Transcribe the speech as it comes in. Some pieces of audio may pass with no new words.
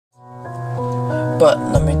But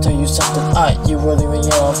let me tell you something, you really when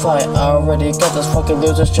you're on fire. I already got this fucking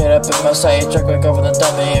loser straight up in my sight. Truck like over the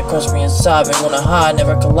dummy and crush me inside. Me wanna hide,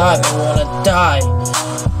 never collide, me wanna die.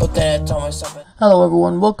 But then I told myself. Hello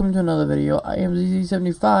everyone, welcome to another video. I am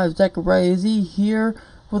ZZ75, Zachary here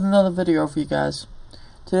with another video for you guys.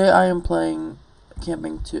 Today I am playing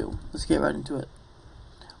Camping 2. Let's get right into it.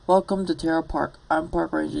 Welcome to Terra Park. I'm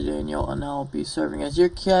Park Ranger Daniel and I'll be serving as your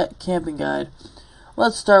camping guide.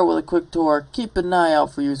 Let's start with a quick tour. Keep an eye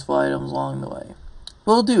out for useful items along the way.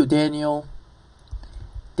 Will do, Daniel.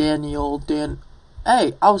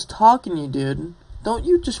 Hey, I was talking to you, dude. Don't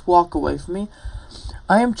you just walk away from me.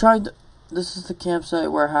 I am trying to... This is the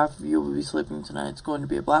campsite where half of you will be sleeping tonight. It's going to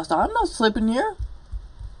be a blast. I'm not sleeping here.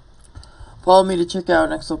 Follow me to check out our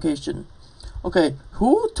next location. Okay,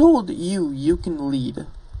 who told you can lead?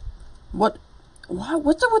 What's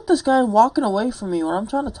up with this guy walking away from me when I'm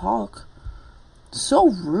trying to talk? So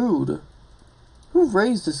rude. Who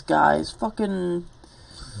raised this guy? His fucking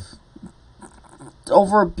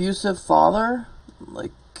over abusive father?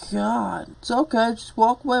 Like, God. It's okay, just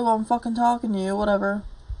walk away while I'm fucking talking to you, whatever.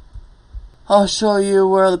 I'll show you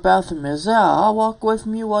where the bathroom is. Yeah, I'll walk away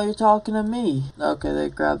from you while you're talking to me. Okay, they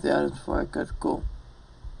grabbed the items before I could. Cool.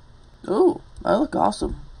 Ooh, I look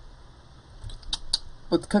awesome.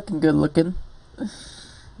 What's cooking good looking?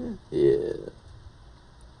 Yeah.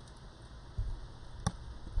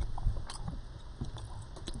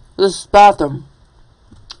 This is bathroom.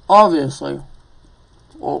 Obviously.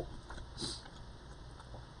 Well,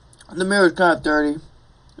 the mirror's kind of dirty.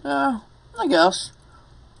 Yeah, I guess.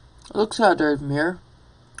 It looks kind of dirty from here.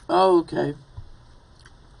 Okay.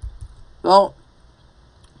 Well.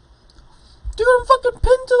 Dude, I'm fucking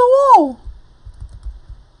pinned to the wall.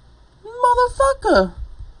 Motherfucker.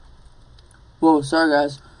 Whoa, sorry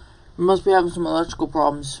guys. We must be having some electrical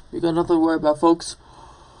problems. You got nothing to worry about, folks.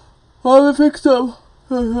 I'll fix them.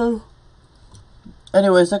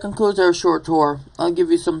 Anyways, that concludes our short tour. I'll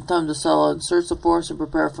give you some time to settle and search the forest and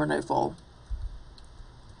prepare for nightfall.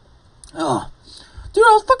 Ugh. Dude,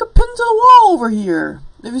 I was fucking pinned to the wall over here.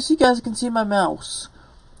 If you guys can see my mouse.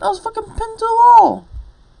 I was fucking pinned to the wall.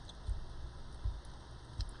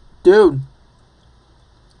 Dude.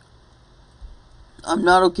 I'm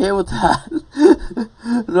not okay with that.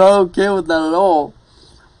 Not okay with that at all.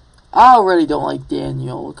 I already don't like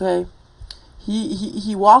Daniel, okay?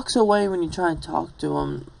 He walks away when you try and talk to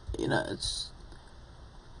him. You know,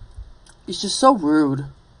 he's just so rude.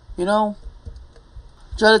 You know?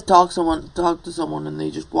 Try to talk to someone and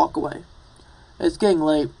they just walk away. It's getting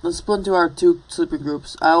late. Let's split into our two sleeping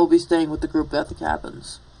groups. I will be staying with the group at the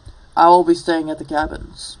cabins. I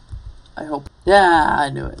hope. Yeah, I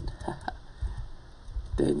knew it.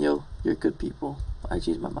 Daniel, you're good people. I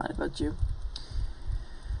changed my mind about you.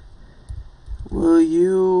 Will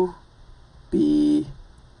you be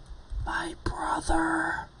my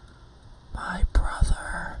brother? My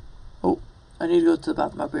brother. Oh, I need to go to the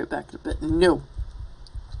bathroom. I'll be right back in a bit. No.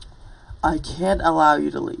 I can't allow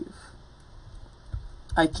you to leave.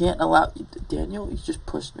 I can't allow you. Daniel, you just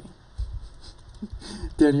pushed me.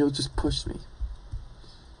 Daniel just pushed me.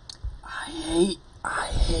 I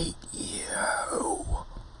hate you.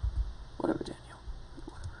 Whatever, Daniel.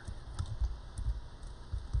 Whatever.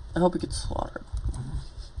 I hope he gets slaughtered.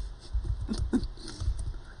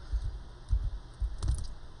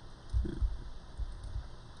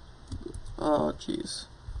 Oh, jeez.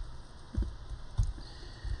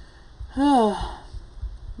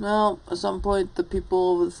 Well, at some point, the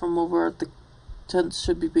people from over at the tents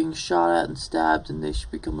should be being shot at and stabbed, and they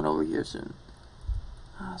should be coming over here soon.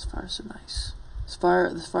 Ah, this fire's so nice. This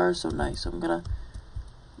fire is so nice. I'm gonna...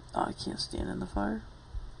 Oh, I can't stand in the fire.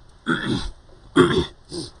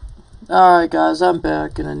 Alright guys, I'm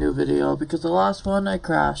back in a new video because the last one I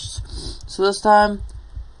crashed. So this time,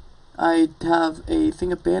 I have a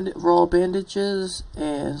thing of raw bandages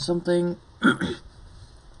and something...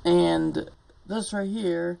 and this right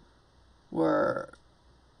here, where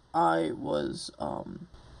I was,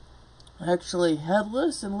 actually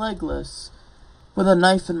headless and legless with a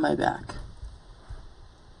knife in my back.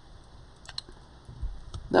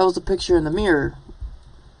 That was the picture in the mirror,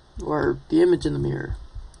 or the image in the mirror.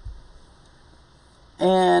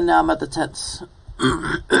 And now I'm at the tents.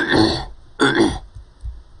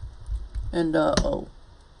 And, oh.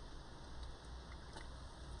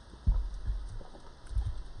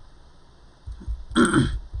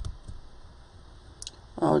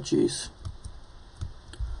 Oh, jeez.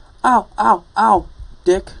 Ow, ow, ow,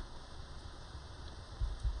 dick.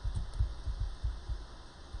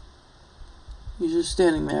 He's just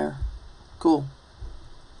standing there. Cool.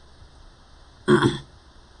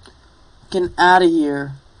 Get out of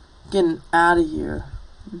here. Getting out of here.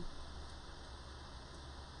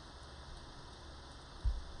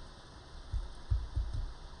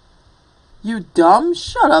 You dumb?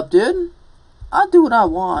 Shut up, dude. I do what I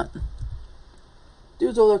want.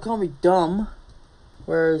 Dudes over there call me dumb.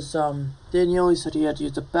 Whereas, Daniel, he said he had to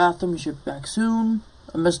use the bathroom. He should be back soon.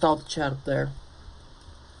 I missed all the chat up there.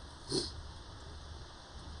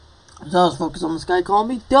 So I was focused on this guy calling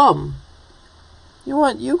me dumb. You know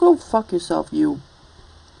what? You go fuck yourself, you.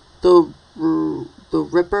 The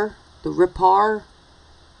Ripper? The Ripar?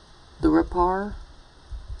 The Ripar?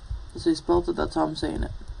 As they spelled it, that's how I'm saying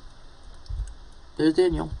it. There's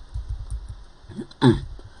Daniel.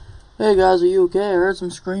 Hey guys, are you okay? I heard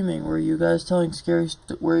some screaming. Were you guys telling scary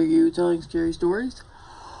stories?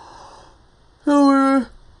 No,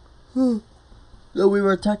 we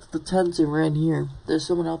were attacked at the tents and ran here. There's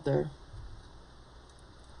someone out there.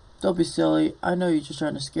 Don't be silly. I know you're just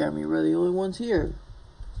trying to scare me. We're the only ones here.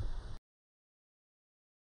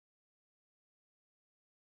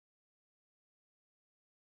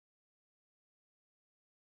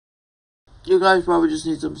 You guys probably just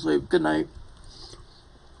need some sleep. Good night.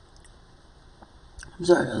 I'm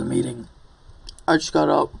sorry for the meeting. I just got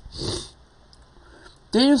up.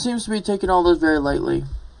 Daniel seems to be taking all this very lightly.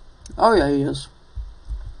 Oh yeah, he is.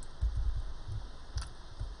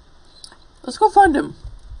 Let's go find him.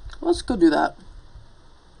 Let's go do that.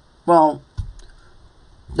 Well,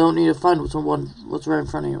 don't need to find what's right in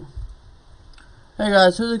front of you. Hey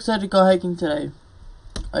guys, who's excited to go hiking today?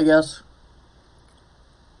 I guess.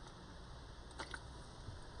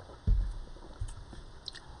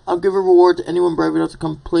 I'll give a reward to anyone brave enough to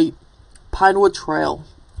complete Pinewood Trail.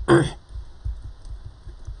 I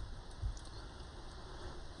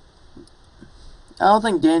don't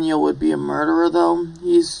think Daniel would be a murderer, though.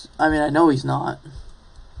 I know he's not.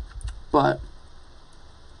 But,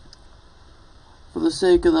 for the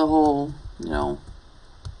sake of the whole, I'm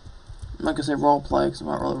not going to say roleplay, because I'm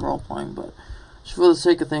not really role-playing, but just for the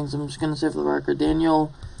sake of things, I'm just going to say for the record,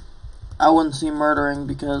 Daniel, I wouldn't see murdering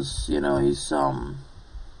because, he's,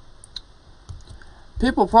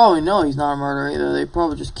 people probably know he's not a murderer either. They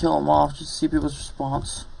probably just kill him off just to see people's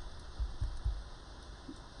response.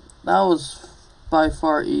 That was by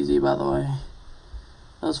far easy, by the way.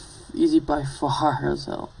 That was easy by far as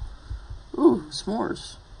hell. Ooh,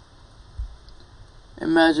 s'mores.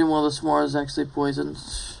 Imagine one of the s'mores actually poisoned.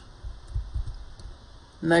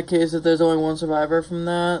 In that case, if there's only one survivor from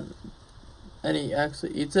that, and he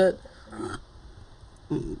actually eats it,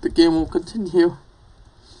 the game will continue.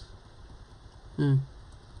 It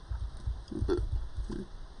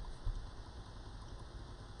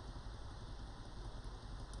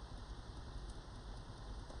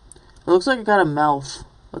looks like it got a mouth,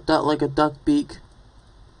 but that like a duck beak.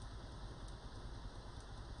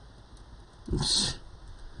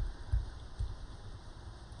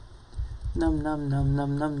 Num num num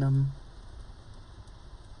num num num.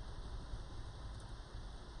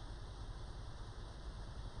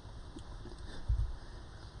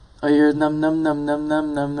 Oh, you're num num num num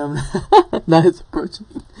num num num. Now it's approaching.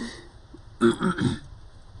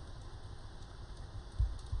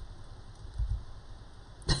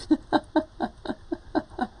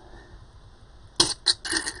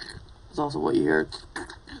 That's also what you hear.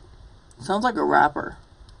 Sounds like a rapper.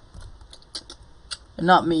 And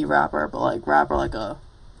not me rapper, but like rapper like a,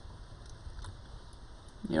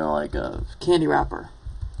 like a candy rapper.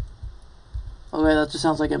 Okay, that just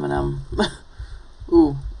sounds like Eminem.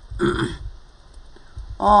 Ooh.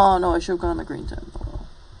 Oh no, I should have gone the green tent. Oh well.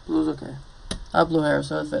 Blue's okay. I have blue hair,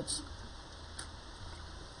 so it fits.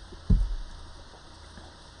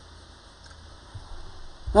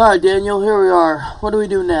 Alright, Daniel, here we are. What do we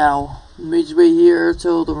do now? We just wait here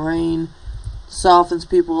till the rain softens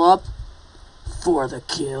people up for the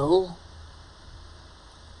kill.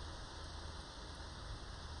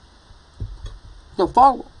 So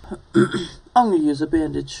follow. I'm gonna use a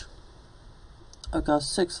bandage. I got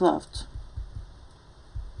 6 left.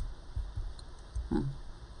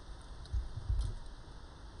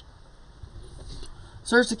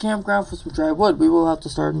 Search the campground for some dry wood. We will have to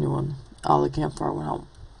start a new one. Oh, the campfire went out.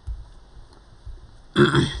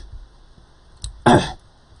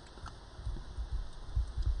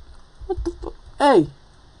 What the fuck? Hey!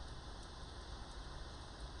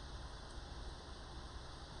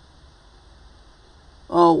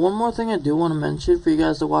 Oh, one more thing I do want to mention for you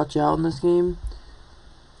guys to watch out in this game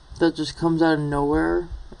that just comes out of nowhere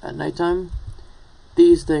at nighttime.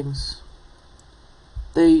 These things.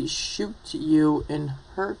 They shoot you and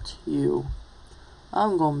hurt you.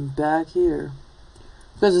 I'm going back here.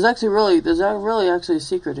 Because there's really actually a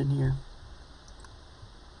secret in here.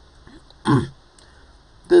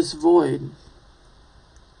 this void.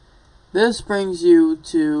 This brings you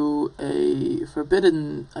to a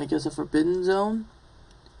forbidden, I guess a forbidden zone,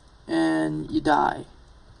 and you die.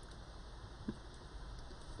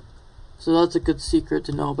 So that's a good secret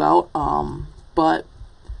to know about, but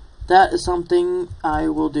that is something I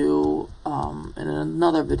will do in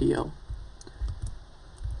another video.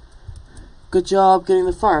 Good job getting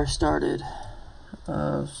the fire started.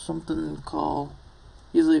 Something call.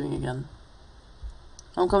 He's leaving again.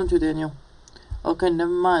 I'm coming to Daniel. Okay,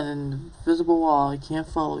 never mind. An invisible wall. I can't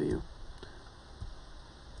follow you.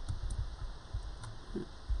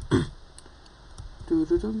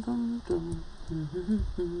 Was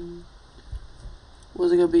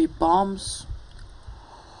it gonna be bombs?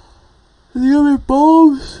 Is it gonna be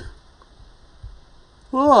bombs?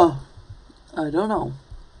 Oh, I don't know.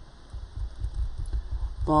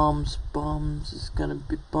 Bombs, bombs, it's gonna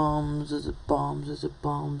be bombs, is it bombs, is it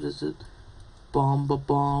bombs, is it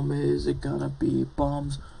bomb, is it gonna be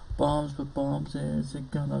bombs, bombs, but bombs, is it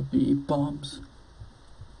gonna be bombs?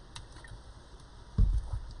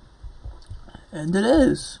 And it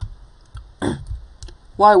is.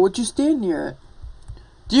 Why would you stand near it?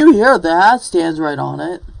 Do you hear that? Stands right on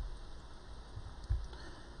it.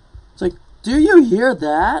 It's like, do you hear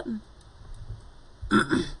that?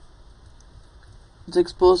 It's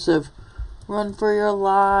explosive. Run for your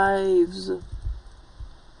lives.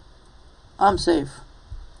 I'm safe.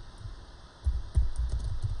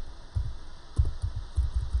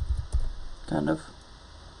 Kind of.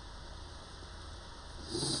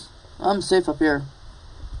 I'm safe up here.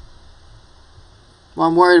 What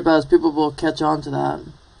I'm worried about is people will catch on to that.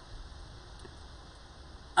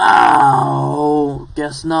 Ow!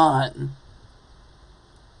 Guess not.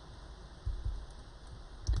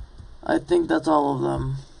 I think that's all of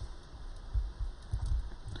them.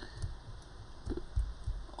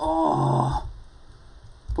 Oh,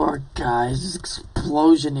 poor guys, just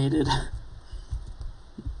explosionated.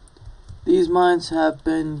 These mines have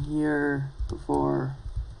been here before.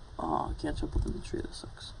 Oh, I can't jump up in the tree, that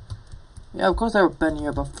sucks. Yeah, of course they've been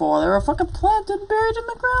here before. They were fucking planted and buried in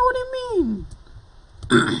the ground, what do you mean?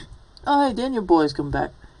 Oh, hey, Daniel boy's come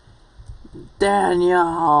back.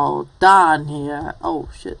 Daniel, Don here. Oh,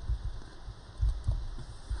 shit.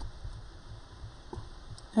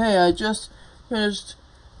 Hey, I just finished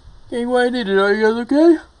getting what I needed. Are you guys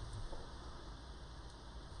okay?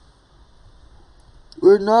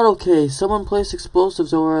 We're not okay. Someone placed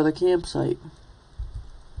explosives over the campsite.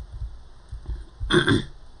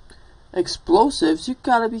 Explosives? You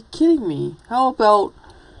gotta be kidding me. How about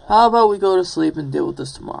we go to sleep and deal with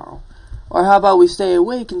this tomorrow? Or how about we stay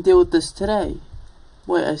awake and deal with this today?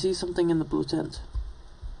 Wait, I see something in the blue tent.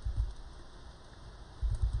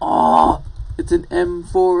 Oh, it's an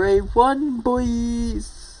M4A1,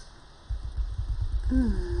 boys.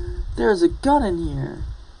 There's a gun in here.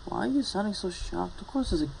 Why are you sounding so shocked? Of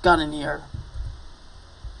course there's a gun in here.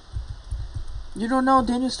 You don't know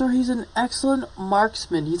Daniel Store? He's an excellent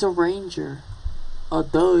marksman. He's a ranger.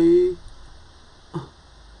 Die.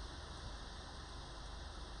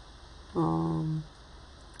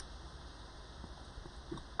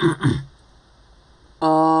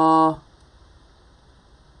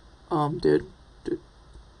 Dude,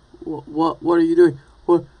 what are you doing?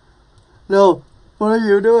 What? No, what are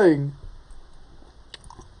you doing?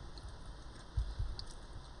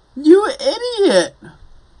 You idiot!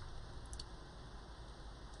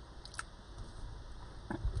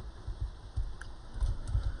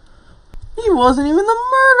 He wasn't even the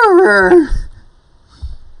murderer!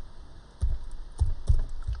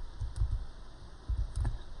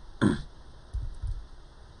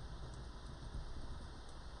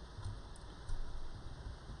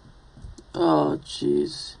 Oh,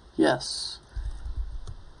 jeez. Yes.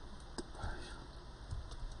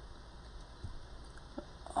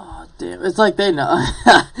 Oh, damn. It's like they know.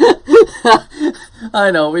 I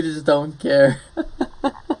know, we just don't care.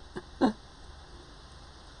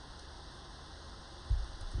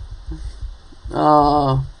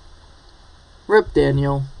 Rip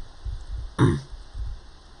Daniel.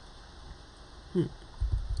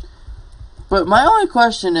 But my only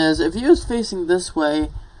question is, if he was facing this way,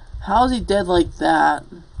 how is he dead like that?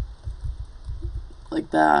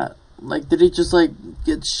 Like that? Like, did he just, like,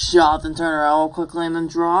 get shot and turn around quickly and then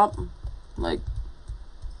drop? Like...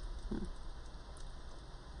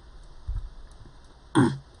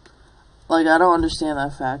 like, I don't understand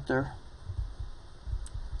that factor.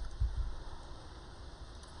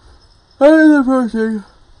 Night is approaching.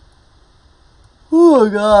 Oh,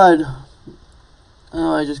 God.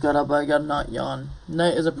 Oh, I just got up. I got not yawn.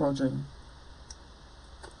 Night is approaching.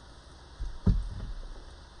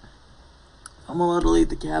 I'm allowed to leave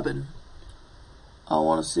the cabin. I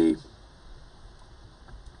want to see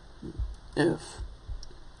if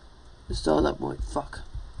it's still that void. Fuck.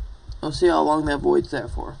 I'll see how long that void's there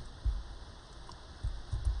for.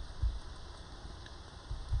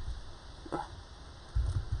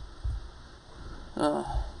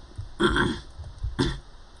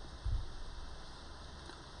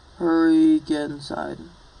 Hurry, get inside.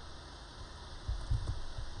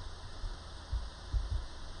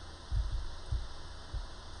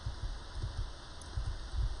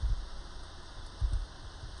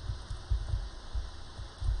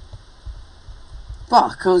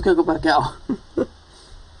 Fuck, I was gonna go back out.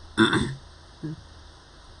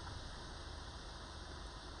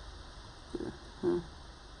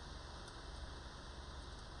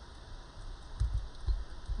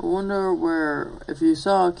 I wonder where, if you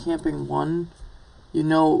saw Camping 1, you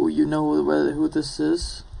know who this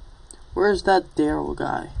is. Where's that Daryl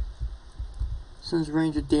guy? Since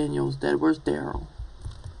Ranger Daniel's dead, where's Daryl?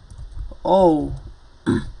 Oh.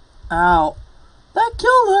 Ow. That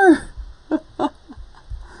killed her!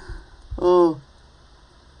 Oh.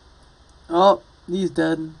 Oh, he's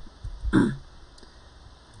dead.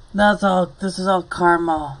 This is all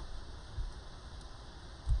karma.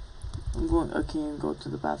 I can't even go to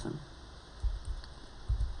the bathroom.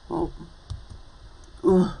 Oh.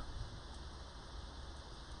 Ugh.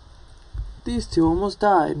 These two almost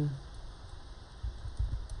died.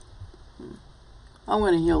 I'm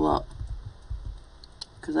gonna heal up.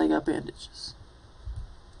 Cause I got bandages.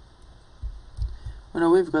 Oh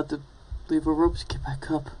no, we've got to leave our ropes to get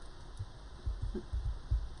back up.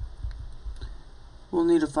 We'll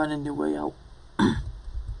need to find a new way out.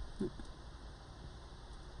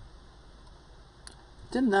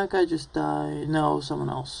 Didn't that guy just die? No, someone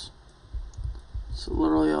else. So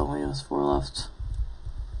literally only has 4 left.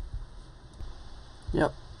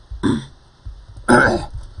 Yep.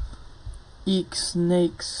 Eek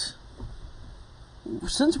snakes.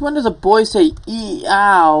 Since when does a boy say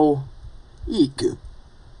ow? Eek.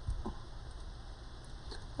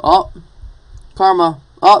 Oh. Karma.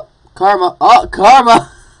 Oh. Karma. Oh,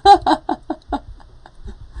 karma.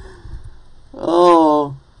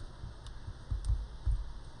 Oh.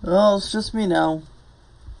 Well, it's just me now.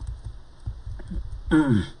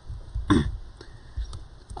 I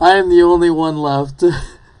am the only one left.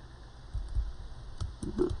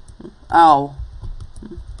 Ow.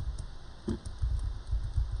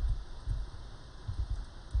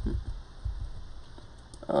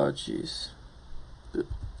 Oh, jeez.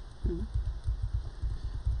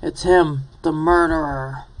 It's him, the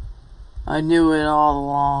murderer. I knew it all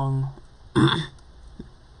along.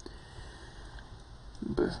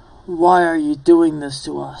 Why are you doing this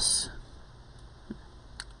to us?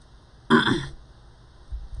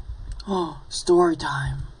 Oh, story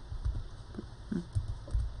time.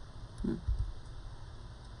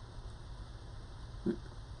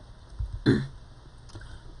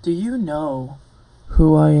 Do you know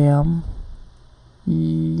who I am?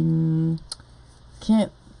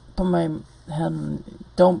 Can't put my head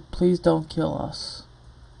on. Please don't kill us.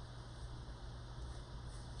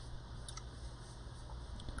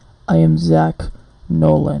 I am Zach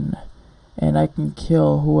Nolan, and I can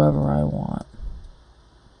kill whoever I want.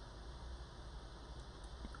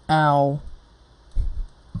 Ow.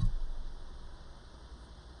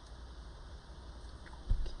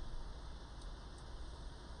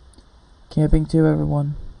 Camping 2,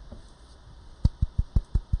 everyone.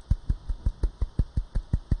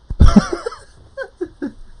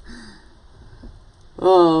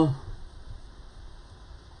 Oh.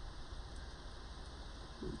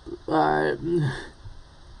 Alright.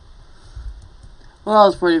 Well, that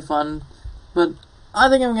was pretty fun. But I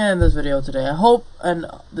think I'm gonna end this video today. I hope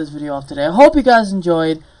you guys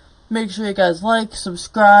enjoyed. Make sure you guys like,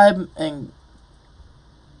 subscribe, and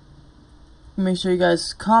make sure you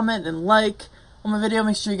guys comment and like on my video.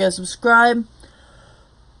 Make sure you guys subscribe.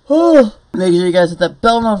 Make sure you guys hit that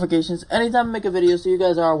bell notifications anytime I make a video so you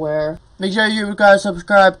guys are aware. Make sure you guys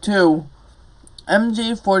subscribe to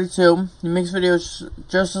MG42. He makes videos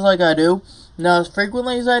just as like I do. Not as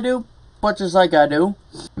frequently as I do, but just like I do.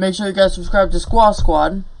 Make sure you guys subscribe to Squaw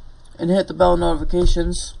Squad and hit the bell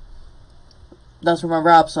notifications. That's where my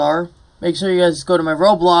raps are. Make sure you guys go to my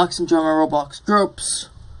Roblox and join my Roblox groups.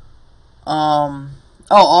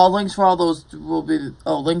 All links for all those will be,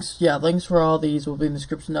 links for all these will be in the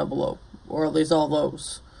description down below. Or at least all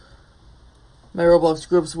those. My Roblox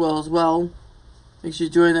groups will as well. Make sure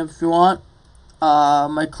you join them if you want.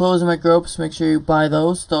 My clothes and my groups, make sure you buy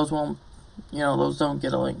those. Those won't, those don't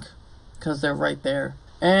get a link. Because they're right there.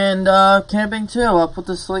 And, Camping 2, I'll put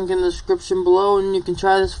this link in the description below and you can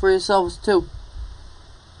try this for yourselves too.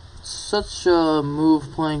 such a move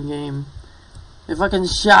playing game. They fucking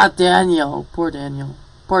shot Daniel. Poor Daniel.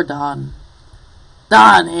 Poor Don.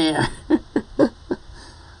 Don here.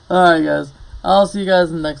 Alright guys. I'll see you guys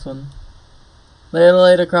in the next one.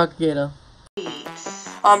 Later, Crocagator.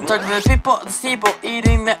 I'm talking to the people at the steeple,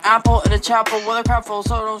 eating the apple in the chapel with a crowd full,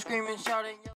 so don't scream and shouting.